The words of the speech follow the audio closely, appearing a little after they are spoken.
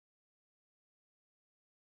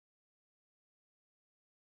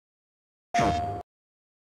I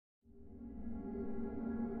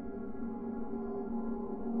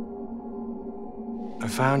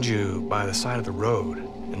found you by the side of the road,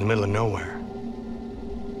 in the middle of nowhere.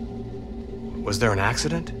 Was there an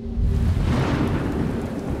accident?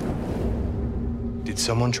 Did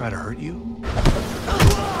someone try to hurt you?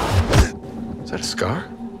 Is that a scar?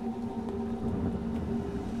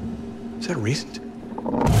 Is that recent?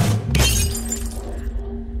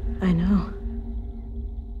 I know.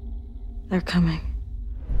 They're coming.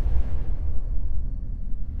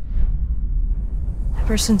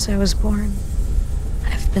 Ever since I was born,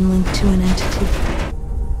 I've been linked to an entity.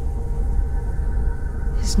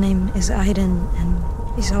 His name is Aiden,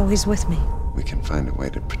 and he's always with me. We can find a way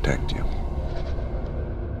to protect you.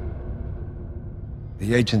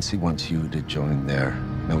 The agency wants you to join their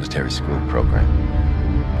military school program.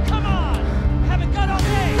 Come on! Haven't got all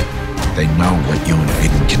day! They know what you and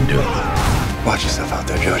Aiden can do. Watch yourself out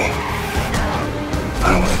there, Jody.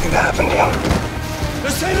 I don't want anything to happen to you.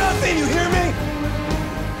 Just say nothing, you hear me?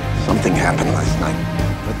 Something happened last night,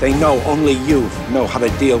 but they know only you know how to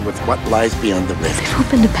deal with what lies beyond the rift. They've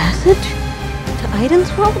opened a passage to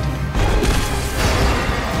Aiden's world?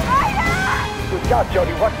 Good God,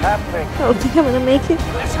 Jody, what's happening? I don't think I'm gonna make it.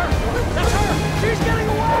 That's her! That's her! She's getting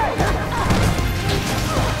away!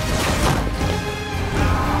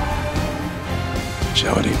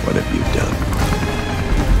 Jody, what have you done?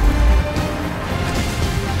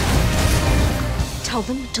 Tell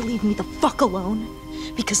them to leave me the fuck alone,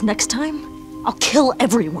 because next time, I'll kill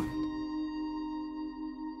everyone.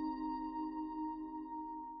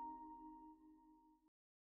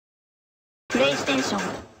 PlayStation